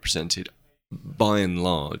democracy is represented by and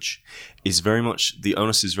large is very much, the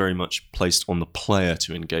onus is very much placed on the player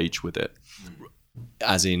to engage with it,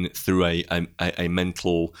 as in through a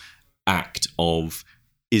mental act of,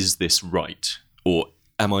 is this right, or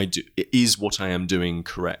is what I am doing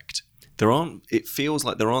correct? It feels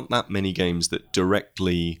like there aren't that many games that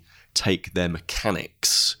directly take their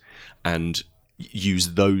mechanics and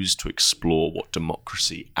use those to explore what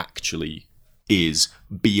democracy actually is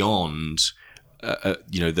beyond,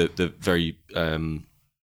 the very, I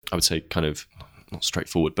would say, kind of not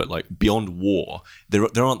straightforward, but like beyond war.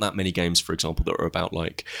 There aren't that many games, for example, that are about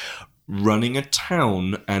like running a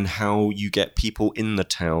town and how you get people in the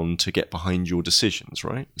town to get behind your decisions,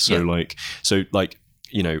 right? So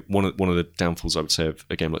one of the downfalls, I would say, of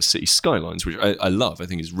a game like City Skylines, which I love, I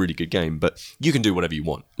think is a really good game, but you can do whatever you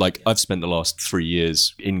want. Like, I've spent the last 3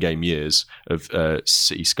 years, in-game years, of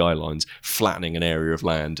City Skylines flattening an area of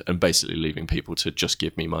land and basically leaving people to just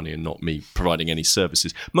give me money and not me providing any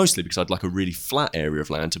services, mostly because I'd like a really flat area of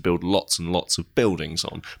land to build lots and lots of buildings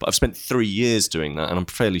on. But I've spent 3 years doing that, and I'm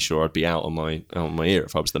fairly sure I'd be out on my ear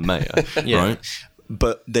if I was the mayor, right?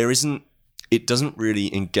 But it doesn't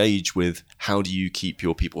really engage with how do you keep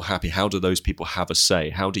your people happy? How do those people have a say?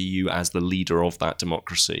 How do you, as the leader of that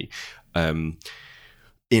democracy,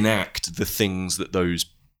 enact the things that those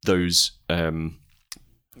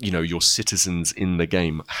your citizens in the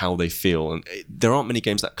game, how they feel? And there aren't many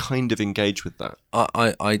games that kind of engage with that.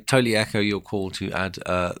 I totally echo your call to add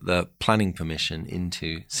the planning permission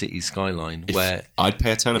into City Skyline, where I'd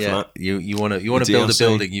pay a tenner for that. You want to build a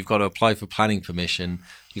building, you've got to apply for planning permission.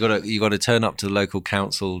 You got to turn up to the local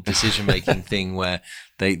council decision making thing where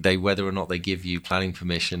they whether or not they give you planning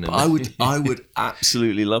permission. And I would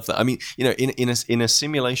absolutely love that. I mean, in a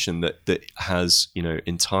simulation that has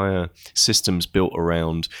entire systems built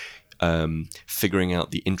around figuring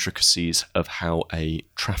out the intricacies of how a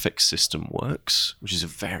traffic system works, which is a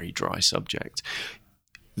very dry subject.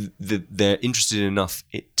 They're interested enough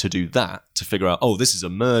to do that, to figure out, oh, this is a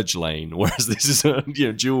merge lane, whereas this is a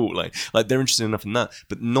dual lane. Like, they're interested enough in that,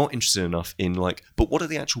 but not interested enough in but what are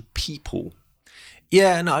the actual people?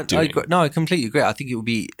 Yeah, and I completely agree. I think it would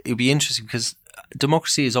be interesting because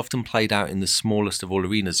democracy is often played out in the smallest of all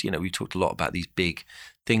arenas. We talked a lot about these big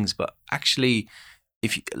things, but actually,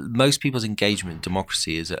 most people's engagement in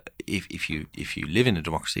democracy is if you live in a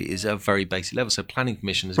democracy is a very basic level. So planning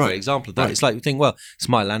permission is a great example of that. Right. It's like you think, well, it's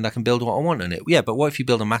my land, I can build what I want on it. Yeah, but what if you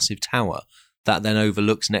build a massive tower that then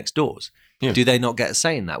overlooks next doors? Yeah. Do they not get a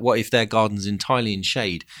say in that? What if their garden's entirely in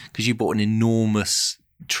shade because you bought an enormous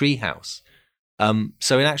tree house?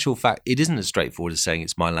 So in actual fact, it isn't as straightforward as saying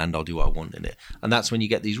it's my land, I'll do what I want in it. And that's when you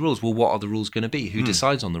get these rules. Well, what are the rules going to be? Who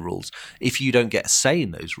decides on the rules? If you don't get a say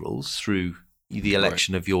in those rules through the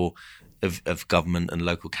election of your of government and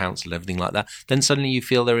local council and everything like that, then suddenly you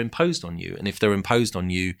feel they're imposed on you. And if they're imposed on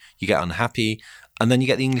you, you get unhappy. And then you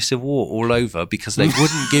get the English Civil War all over because they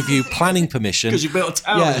wouldn't give you planning permission. Because you built a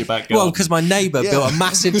tower in your back garden. Well, because my neighbour built a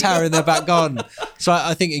massive tower in their back garden. So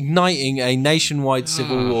I think igniting a nationwide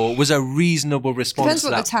civil war was a reasonable response. Depends to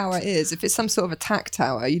what that. the tower is. If it's some sort of attack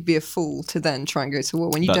tower, you'd be a fool to then try and go to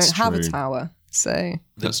war when you don't have a tower. So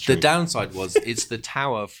the downside was it's the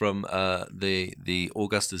tower from the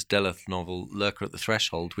Augustus Deleth novel Lurker at the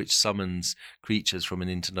Threshold, which summons creatures from an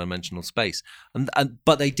interdimensional space.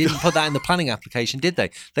 But they didn't put that in the planning application, did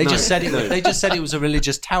they? They just said it was a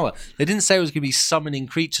religious tower. They didn't say it was going to be summoning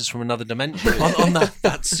creatures from another dimension on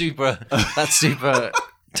that super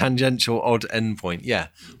tangential odd endpoint. Yeah,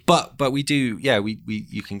 but we do. Yeah, we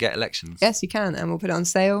you can get elections. Yes, you can, and we'll put it on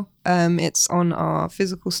sale. It's on our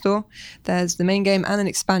physical store. There's the main game and an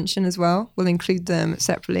expansion as well. We'll include them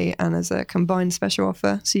separately and as a combined special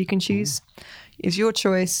offer, so you can choose. It's your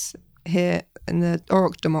choice here in the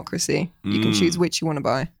Orc Democracy. You can choose which you want to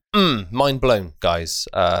buy. Mind blown, guys.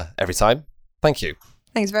 Every time. Thank you.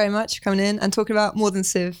 Thanks very much for coming in and talking about more than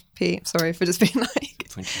Civ, Pete. Sorry for just being like,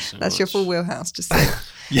 Thank you so that's much. your full wheelhouse. Just saying.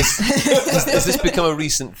 Yes. Has this become a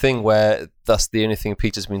recent thing where that's the only thing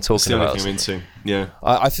Peter's been That's talking the about? only thing I'm into. Yeah.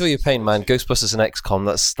 I feel your pain, man. Ghostbusters and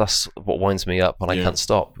XCOM. That's what winds me up, and I can't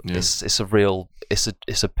stop. Yeah. It's a real. It's a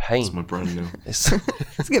pain. It's my brand now. It's,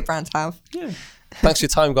 It's a good brand to have. Yeah. thanks for your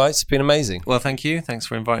time, guys. It's been amazing. Well, thank you. Thanks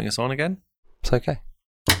for inviting us on again. It's okay.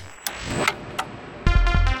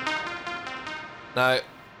 Now,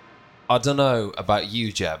 I don't know about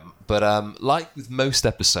you, Jem, but like with most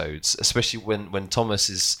episodes, especially when Thomas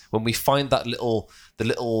is when we find that little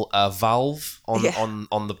valve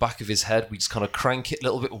on the back of his head, we just kind of crank it a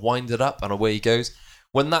little bit, wind it up, and away he goes.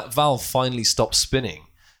 When that valve finally stops spinning,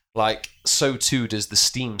 like so too does the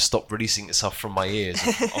steam stop releasing itself from my ears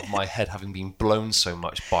of my head having been blown so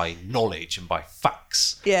much by knowledge and by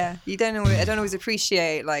facts. Yeah, I don't always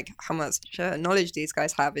appreciate like how much knowledge these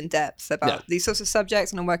guys have in depth about these sorts of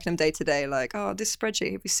subjects, and I'm working them day to day. Like, oh, this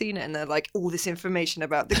spreadsheet, have you seen it? And they're like all this information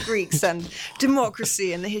about the Greeks and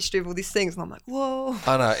democracy and the history of all these things, and I'm like, whoa.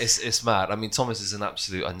 I know, it's mad. I mean, Thomas is an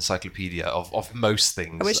absolute encyclopedia of most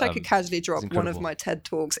things. I wish I could casually drop one of my TED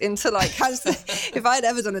Talks into like if I'd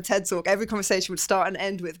ever done a TED Talk, every conversation would start and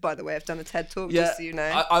end with, by the way, I've done a TED Talk, just so you know.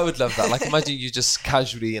 I would love that. Like, imagine you just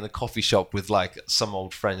casually in a coffee shop with like some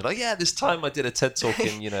old friend. You're like, yeah, this time I did a TED Talk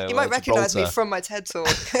in, you might recognise me Gibraltar. from my TED Talk.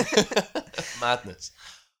 Madness.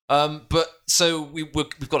 But so we've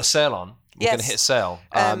got a sale on. We're going to hit a sale.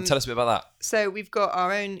 Tell us a bit about that. So we've got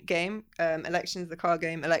our own game, Elections, the card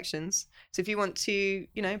game Elections. So if you want to,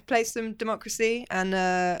 play some democracy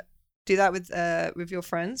and do that with your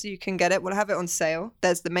friends, you can get it. We'll have it on sale.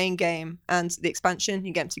 There's the main game and the expansion.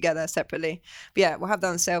 You get them together separately. But yeah, we'll have that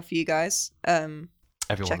on sale for you guys.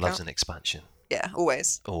 Everyone loves an expansion. Yeah,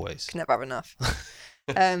 always. Always. Can never have enough.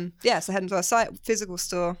 So head into our site, physical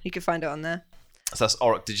store. You can find it on there. So that's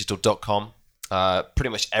oracdigital.com. Pretty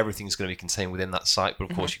much everything's going to be contained within that site, but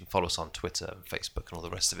of course you can follow us on Twitter and Facebook and all the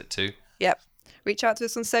rest of it too. Yep. Reach out to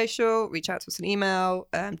us on social, reach out to us on email,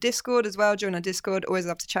 Discord as well. Join our Discord. Always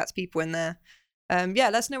love to chat to people in there.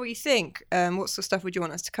 Let us know what you think. What sort of stuff would you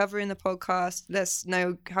want us to cover in the podcast? Let us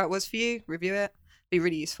know how it was for you. Review it. Be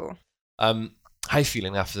really useful. How are you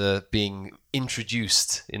feeling after being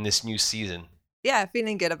introduced in this new season? Yeah,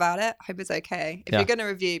 feeling good about it. Hope it's okay. If you're going to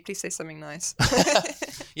review, please say something nice.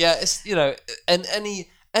 Yeah, it's and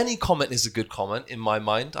any comment is a good comment in my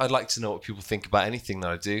mind. I'd like to know what people think about anything that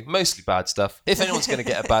I do. Mostly bad stuff. If anyone's going to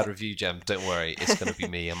get a bad review, Jem, don't worry. It's going to be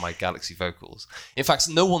me and my Galaxy vocals. In fact,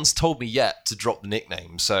 no one's told me yet to drop the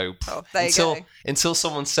nickname. So until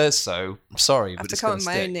someone says so, I'm sorry, but it's going to stick.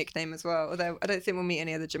 I have to come up with my own nickname as well. Although I don't think we'll meet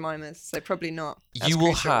any other Jemimas, so probably not. You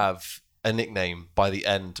will have a nickname by the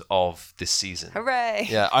end of this season. Hooray!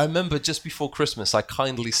 Yeah, I remember just before Christmas, I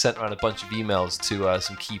kindly sent around a bunch of emails to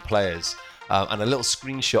some key players. And a little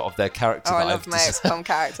screenshot of their character that I've XCOM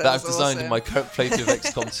character. that I've designed in my current playthrough of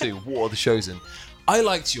XCOM 2, War of the Chosen. I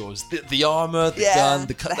liked yours. The armor, the gun,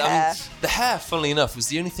 the hair. The hair, funnily enough, was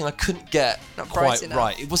the only thing I couldn't get quite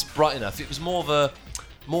right. It wasn't bright enough. It was more of a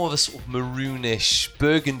sort of maroonish,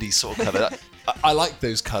 burgundy sort of colour. I like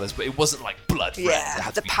those colours, but it wasn't like blood red. Yeah, it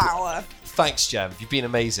had the to be power. Blood. Thanks, Jem. You've been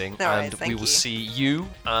amazing. And we will see you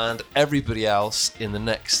and everybody else in the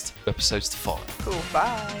next episodes to follow. Cool.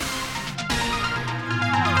 Bye.